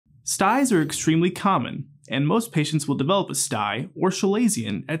Styes are extremely common, and most patients will develop a stye or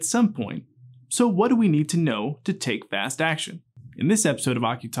chalazion at some point. So what do we need to know to take fast action? In this episode of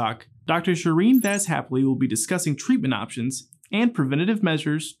OCuTALK, Dr. Sherene Vazhappilly will be discussing treatment options and preventative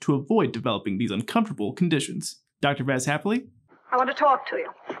measures to avoid developing these uncomfortable conditions. Dr. Vazhappilly? I want to talk to you.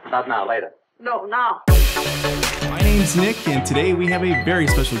 Not now, later. No, now. My name's Nick, and today we have a very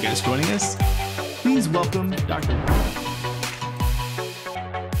special guest joining us. Please welcome Dr.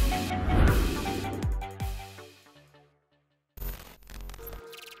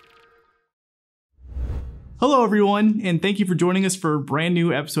 Hello everyone, and thank you for joining us for a brand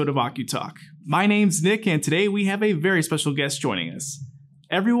new episode of OCuTALK. My name's Nick, and today we have a very special guest joining us.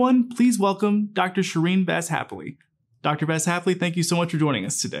 Everyone, please welcome Dr. Sherene Vazhappilly. Dr. Vazhappilly, thank you so much for joining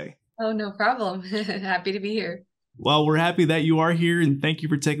us today. Oh, no problem. Happy to be here. Well, we're happy that you are here, and thank you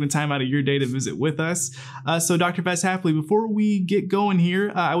for taking the time out of your day to visit with us. So Dr. Vazhappilly, before we get going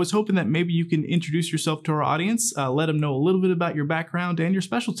here, I was hoping that maybe you can introduce yourself to our audience, let them know a little bit about your background and your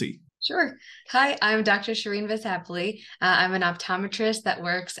specialty. Sure. Hi, I'm Dr. Sherene Vazhappilly. I'm an optometrist that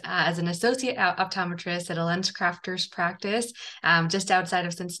works as an associate optometrist at a LensCrafters practice just outside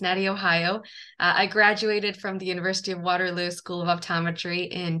of Cincinnati, Ohio. I graduated from the University of Waterloo School of Optometry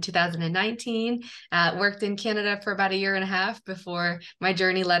in 2019, worked in Canada for about a year and a half before my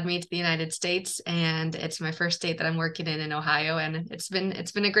journey led me to the United States. And it's my first state that I'm working in Ohio. And it's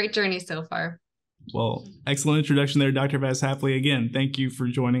been a great journey so far. Well, excellent introduction there, Dr. Vazhappilly. Again, thank you for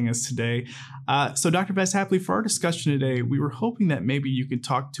joining us today. So Dr. Vazhappilly, for our discussion today, we were hoping that maybe you could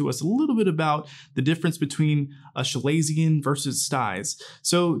talk to us a little bit about the difference between a chalazion versus styes.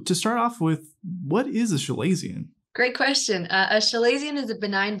 So to start off with, what is a chalazion? Great question. A chalazion is a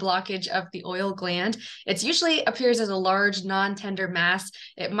benign blockage of the oil gland. It usually appears as a large, non-tender mass.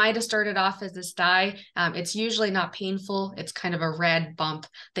 It might have started off as a stye. It's usually not painful. It's kind of a red bump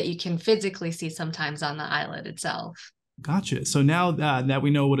that you can physically see sometimes on the eyelid itself. Gotcha. So now that we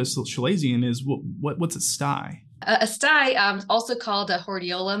know what a chalazion is, what's a stye? A stye, also called a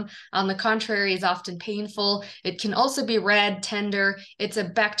hordeolum, on the contrary, is often painful. It can also be red, tender. It's a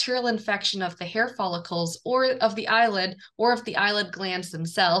bacterial infection of the hair follicles or of the eyelid or of the eyelid glands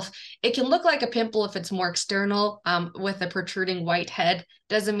themselves. It can look like a pimple if it's more external with a protruding white head.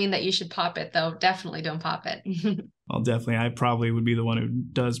 Doesn't mean that you should pop it, though. Definitely don't pop it. Well, definitely. I probably would be the one who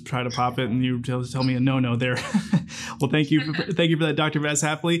does try to pop it, and you tell me a no there. Well, thank you for that, Dr.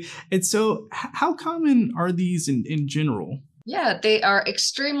 Vazhappilly. And so how common are these in general? Yeah, they are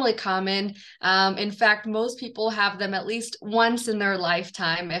extremely common. In fact, most people have them at least once in their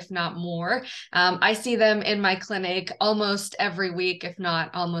lifetime, if not more. I see them in my clinic almost every week, if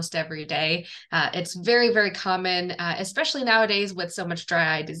not almost every day. It's very, very common, especially nowadays with so much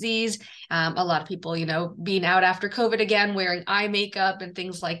dry eye disease. A lot of people, being out after COVID again, wearing eye makeup and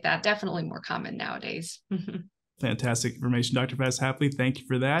things like that, definitely more common nowadays. Fantastic information, Dr. Vazhappilly. Thank you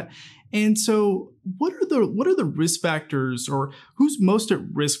for that. And so what are the risk factors, or who's most at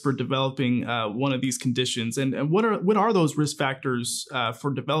risk for developing one of these conditions? And what are those risk factors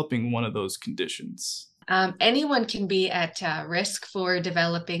for developing one of those conditions? Anyone can be at risk for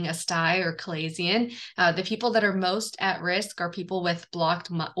developing a stye or chalazion. The people that are most at risk are people with blocked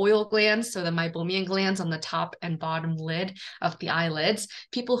oil glands, so the meibomian glands on the top and bottom lid of the eyelids.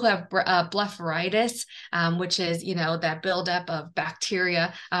 People who have blepharitis, which is, that buildup of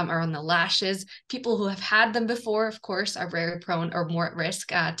bacteria are on the lashes. People who have had them before, of course, are very prone or more at risk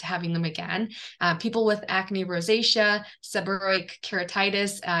to having them again. People with acne rosacea, seborrheic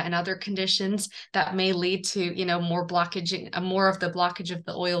keratitis, and other conditions that may lead to, more blockage, more of the blockage of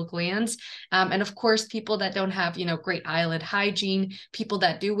the oil glands. And of course, people that don't have, great eyelid hygiene, people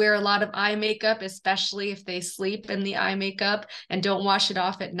that do wear a lot of eye makeup, especially if they sleep in the eye makeup and don't wash it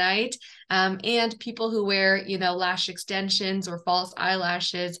off at night. And people who wear, lash extensions or false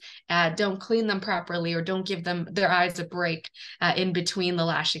eyelashes, don't clean them properly or don't give their eyes a break in between the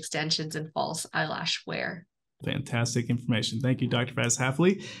lash extensions and false eyelash wear. Fantastic information. Thank you, Dr.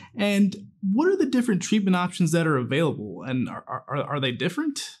 Vazhappilly. And what are the different treatment options that are available, and are they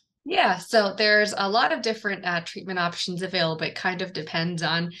different? Yeah, so there's a lot of different treatment options available. It kind of depends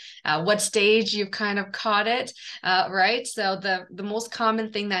on what stage you've kind of caught it, right? So the most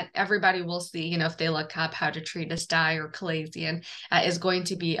common thing that everybody will see, if they look up how to treat a stye or chalazion, is going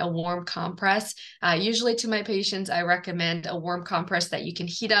to be a warm compress. Usually to my patients, I recommend a warm compress that you can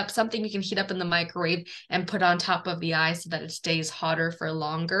heat up, something you can heat up in the microwave and put on top of the eye so that it stays hotter for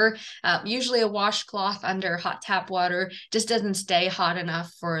longer. Usually a washcloth under hot tap water just doesn't stay hot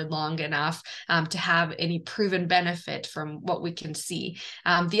enough for long enough to have any proven benefit from what we can see.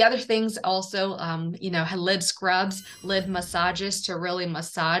 The other things also, lid scrubs, lid massages to really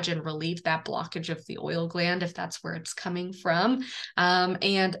massage and relieve that blockage of the oil gland if that's where it's coming from.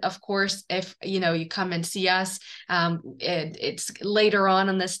 And of course, if you come and see us, it's later on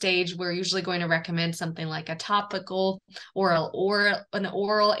in the stage, we're usually going to recommend something like a topical or an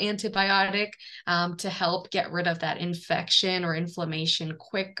oral antibiotic to help get rid of that infection or inflammation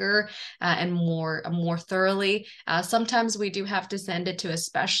quicker and more thoroughly. Sometimes we do have to send it to a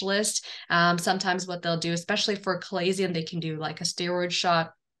specialist. Sometimes what they'll do, especially for Chalazion, they can do like a steroid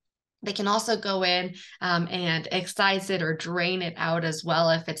shot. They can also go in and excise it or drain it out as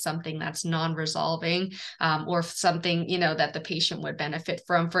well if it's something that's non-resolving or something, that the patient would benefit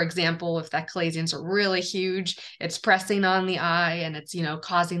from. For example, if that Chalazion's are really huge, it's pressing on the eye and it's,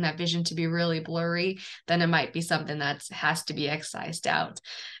 causing that vision to be really blurry, then it might be something that has to be excised out.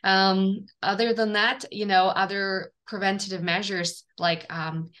 Other than that, other preventative measures like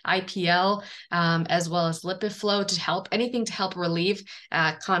IPL, as well as lipid flow anything to help relieve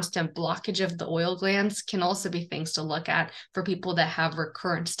constant blockage of the oil glands can also be things to look at for people that have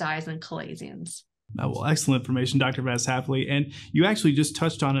recurrent styes and chalazions. Well, excellent information, Dr. Vazhappilly. And you actually just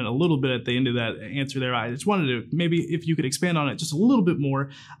touched on it a little bit at the end of that answer there. I just wanted to maybe if you could expand on it just a little bit more.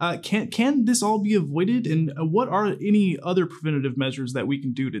 Can this all be avoided? And what are any other preventative measures that we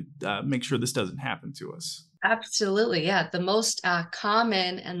can do to make sure this doesn't happen to us? Absolutely. Yeah. The most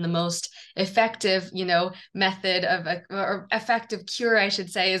common and the most effective, method or effective cure, I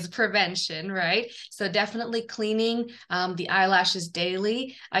should say, is prevention, right? So definitely cleaning the eyelashes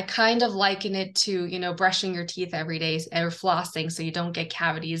daily. I kind of liken it to, brushing your teeth every day or flossing so you don't get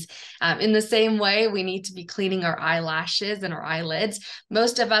cavities. In the same way, we need to be cleaning our eyelashes and our eyelids.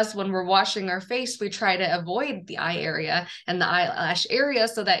 Most of us, when we're washing our face, we try to avoid the eye area and the eyelash area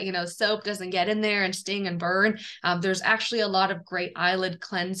so that, soap doesn't get in there and sting and burn. There's actually a lot of great eyelid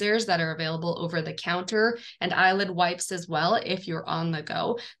cleansers that are available over the counter and eyelid wipes as well if you're on the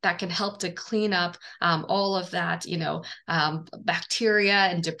go that can help to clean up all of that, bacteria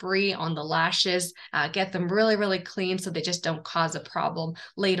and debris on the lashes, get them really, really clean so they just don't cause a problem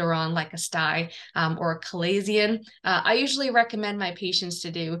later on like a Stye or a Chalazion. I usually recommend my patients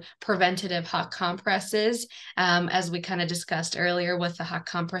to do preventative hot compresses. As we kind of discussed earlier, with the hot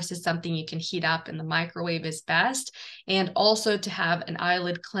compress is something you can heat up in the microwave is best, and also to have an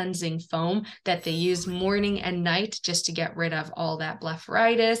eyelid cleansing foam that they use morning and night just to get rid of all that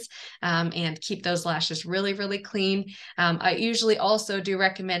blepharitis and keep those lashes really, really clean. I usually also do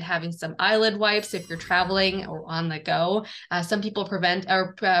recommend having some eyelid wipes if you're traveling or on the go. Some people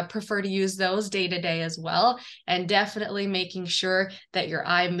prefer to use those day to day as well, and definitely making sure that your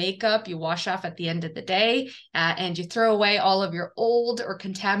eye makeup you wash off at the end of the day and you throw away all of your old or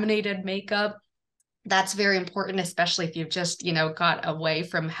contaminated makeup. That's very important, especially if you've just, got away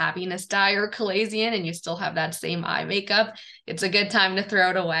from having a Stye or Chalazion and you still have that same eye makeup. It's a good time to throw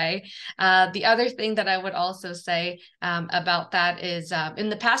it away. The other thing that I would also say about that is in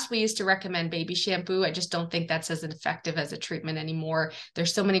the past, we used to recommend baby shampoo. I just don't think that's as effective as a treatment anymore.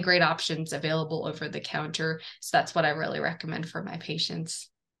 There's so many great options available over the counter. So that's what I really recommend for my patients.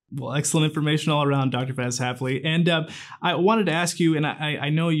 Well, excellent information all around, Dr. Vazhappilly. And I wanted to ask you, and I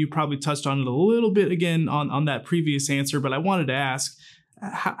know you probably touched on it a little bit again on that previous answer, but I wanted to ask,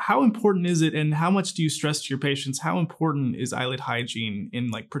 how important is it, and how much do you stress to your patients? How important is eyelid hygiene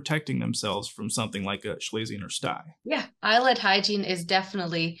in protecting themselves from something like a Chalazion or Stye? Yeah, eyelid hygiene is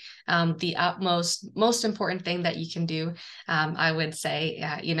definitely the most important thing that you can do. I would say,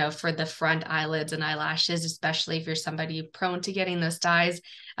 for the front eyelids and eyelashes, especially if you're somebody prone to getting the Styes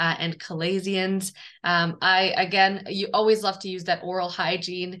and Chalazions. You always love to use that oral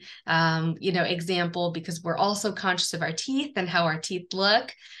hygiene, example, because we're also conscious of our teeth and how our teeth look.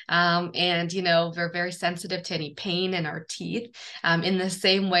 We're very sensitive to any pain in our teeth. In the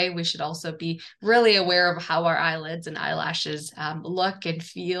same way, we should also be really aware of how our eyelids and eyelashes look and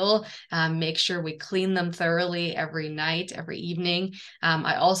feel. Make sure we clean them thoroughly every night, every evening.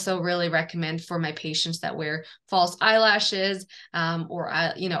 I also really recommend for my patients that wear false eyelashes or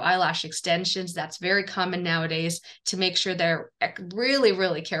eyelash extensions. That's very common nowadays, to make sure they're really,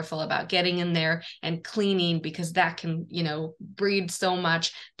 really careful about getting in there and cleaning, because that can, breed so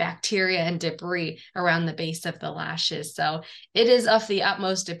much bacteria and debris around the base of the lashes. So it is of the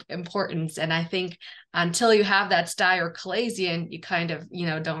utmost importance. And I think until you have that Stye or Chalazion, you kind of,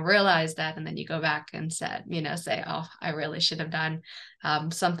 don't realize that. And then you go back and say, oh, I really should have done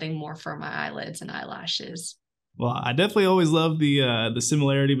something more for my eyelids and eyelashes. Well, I definitely always love the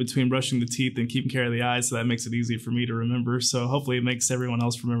similarity between brushing the teeth and keeping care of the eyes, so that makes it easy for me to remember. So hopefully it makes everyone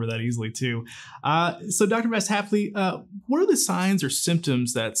else remember that easily too. So Dr. Vazhappilly, what are the signs or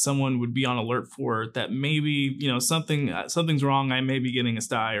symptoms that someone would be on alert for that maybe something's wrong? I may be getting a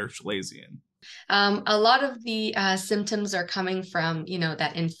Stye or Chalazion. A lot of the symptoms are coming from,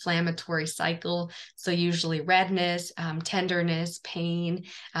 that inflammatory cycle. So usually redness, tenderness, pain.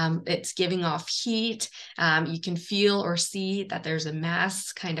 It's giving off heat. You can feel or see that there's a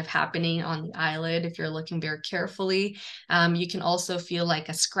mass kind of happening on the eyelid if you're looking very carefully. You can also feel like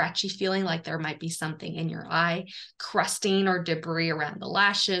a scratchy feeling, like there might be something in your eye, crusting or debris around the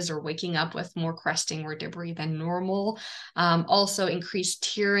lashes, or waking up with more crusting or debris than normal. Also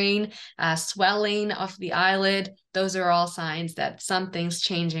increased tearing, swelling of the eyelid. Those are all signs that something's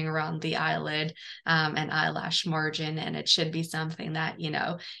changing around the eyelid and eyelash margin, and it should be something that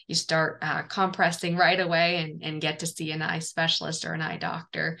you start compressing right away and get to see an eye specialist or an eye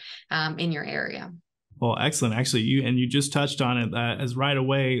doctor in your area. Well, excellent. Actually, you just touched on it as right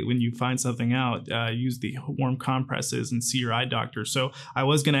away when you find something out, use the warm compresses and see your eye doctor. So I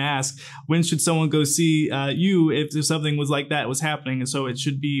was going to ask, when should someone go see you if something was like that was happening? And so it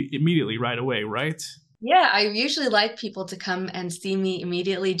should be immediately right away, right? Yeah, I usually like people to come and see me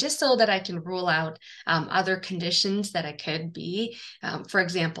immediately just so that I can rule out other conditions that it could be. For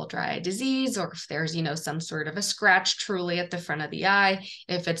example, dry eye disease, or if there's, some sort of a scratch truly at the front of the eye,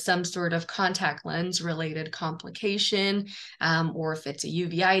 if it's some sort of contact lens related complication, or if it's a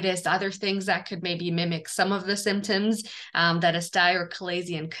uveitis, other things that could maybe mimic some of the symptoms that a Stye or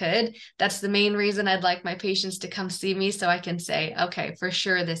Chalazion could. That's the main reason I'd like my patients to come see me, so I can say, okay, for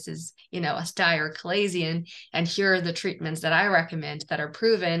sure, this is, a Stye or Chalazion. And here are the treatments that I recommend that are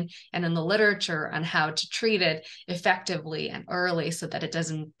proven and in the literature on how to treat it effectively and early so that it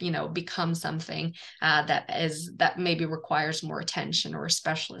doesn't, become something that maybe requires more attention or a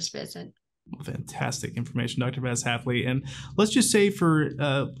specialist visit. Fantastic information, Dr. Vazhappilly. And let's just say, for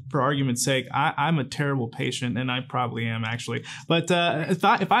argument's sake, I'm a terrible patient, and I probably am actually. But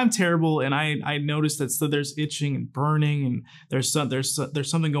if I'm terrible and I notice that there's itching and burning, and there's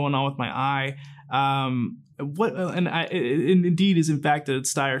something going on with my eye, it indeed is in fact a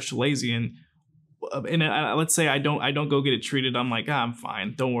Stye or Chalazion. And let's say I don't go get it treated. I'm like, I'm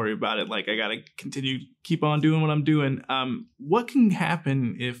fine. Don't worry about it. Like, I got to keep on doing what I'm doing. What can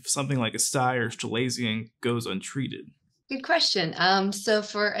happen if something like a Stye or Chalazion goes untreated? Good question. So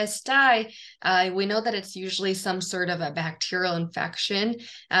for a Stye, we know that it's usually some sort of a bacterial infection.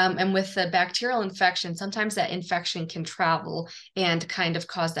 And with the bacterial infection, sometimes that infection can travel and kind of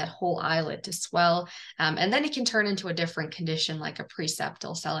cause that whole eyelid to swell. And then it can turn into a different condition like a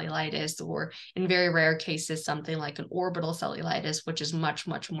preseptal cellulitis, or in very rare cases, something like an orbital cellulitis, which is much,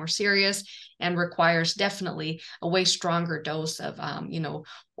 much more serious and requires definitely a way stronger dose of,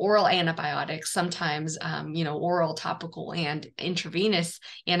 oral antibiotics, sometimes, oral, topical, and intravenous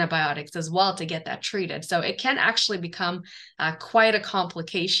antibiotics as well to get that treated. So it can actually become quite a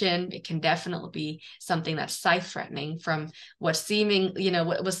complication. It can definitely be something that's life-threatening from what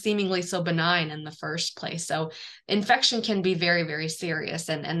was seemingly so benign in the first place. So infection can be very, very serious,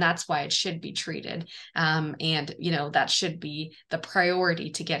 and that's why it should be treated. That should be the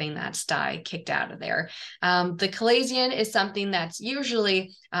priority to getting that Stye kicked out of there. The Chalazion is something that's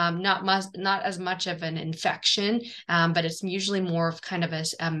usually not as much of an infection, but it's usually more of kind of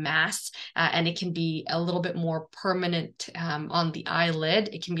a mass, and it can be a little bit more permanent on the eyelid.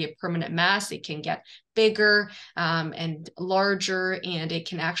 It can be a permanent mass. It can get bigger and larger, and it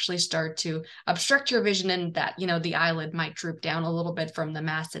can actually start to obstruct your vision, and that the eyelid might droop down a little bit from the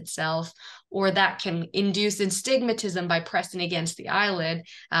mass itself, or that can induce astigmatism by pressing against the eyelid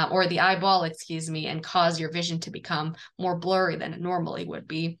or the eyeball, and cause your vision to become more blurry than it normally would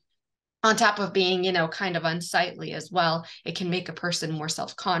be. On top of being, kind of unsightly as well, it can make a person more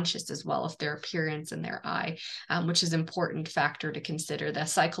self-conscious as well of their appearance in their eye, which is an important factor to consider, the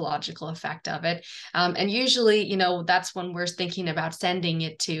psychological effect of it. And usually, that's when we're thinking about sending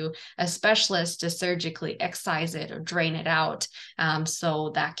it to a specialist to surgically excise it or drain it out.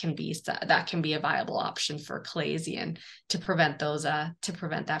 So that can be a viable option for Chalazion to prevent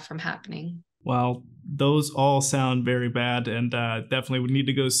that from happening. Well, those all sound very bad, and definitely would need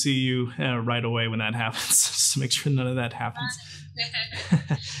to go see you right away when that happens, just to make sure none of that happens.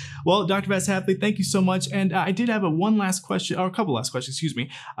 Well, Dr. Vazhappilly, thank you so much. And I did have one last question, or a couple last questions, excuse me.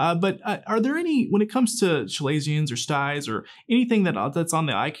 But are there any, when it comes to Chalazions or Styes or anything that's on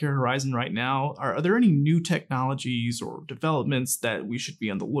the eye care horizon right now, are there any new technologies or developments that we should be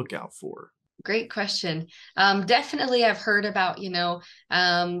on the lookout for? Great question. Definitely, I've heard about,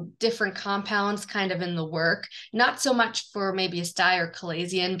 different compounds kind of in the work, not so much for maybe a Stye or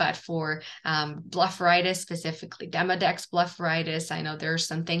Chalazion, but for blepharitis, specifically Demodex blepharitis. I know there's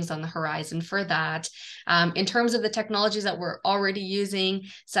some things on the horizon for that. In terms of the technologies that we're already using,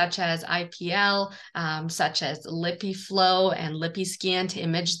 such as IPL, such as LipiFlow and LipiScan to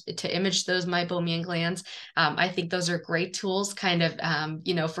image those meibomian glands, I think those are great tools, kind of,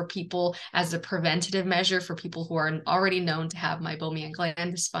 for people as a preventative measure for people who are already known to have meibomian gland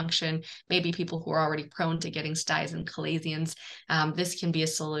dysfunction, maybe people who are already prone to getting Styes and Chalazions. This can be a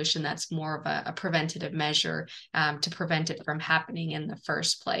solution that's more of a preventative measure to prevent it from happening in the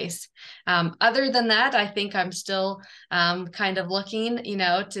first place. Other than that, I think I'm still kind of looking,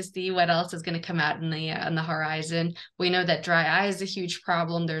 to see what else is going to come out in the horizon. We know that dry eye is a huge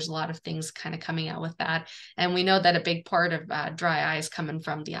problem. There's a lot of things kind of coming out with that. And we know that a big part of dry eye is coming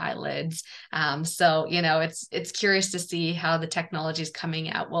from the eyelids. So, it's curious to see how the technology is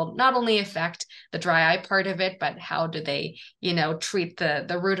coming out will not only affect the dry eye part of it, but how do they, treat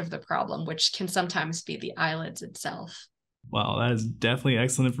the root of the problem, which can sometimes be the eyelids itself. Well, that is definitely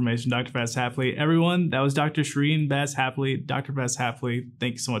excellent information, Dr. Vazhappilly. Everyone, that was Dr. Sherene Vazhappilly. Dr. Vazhappilly,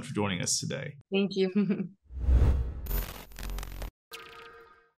 thank you so much for joining us today. Thank you.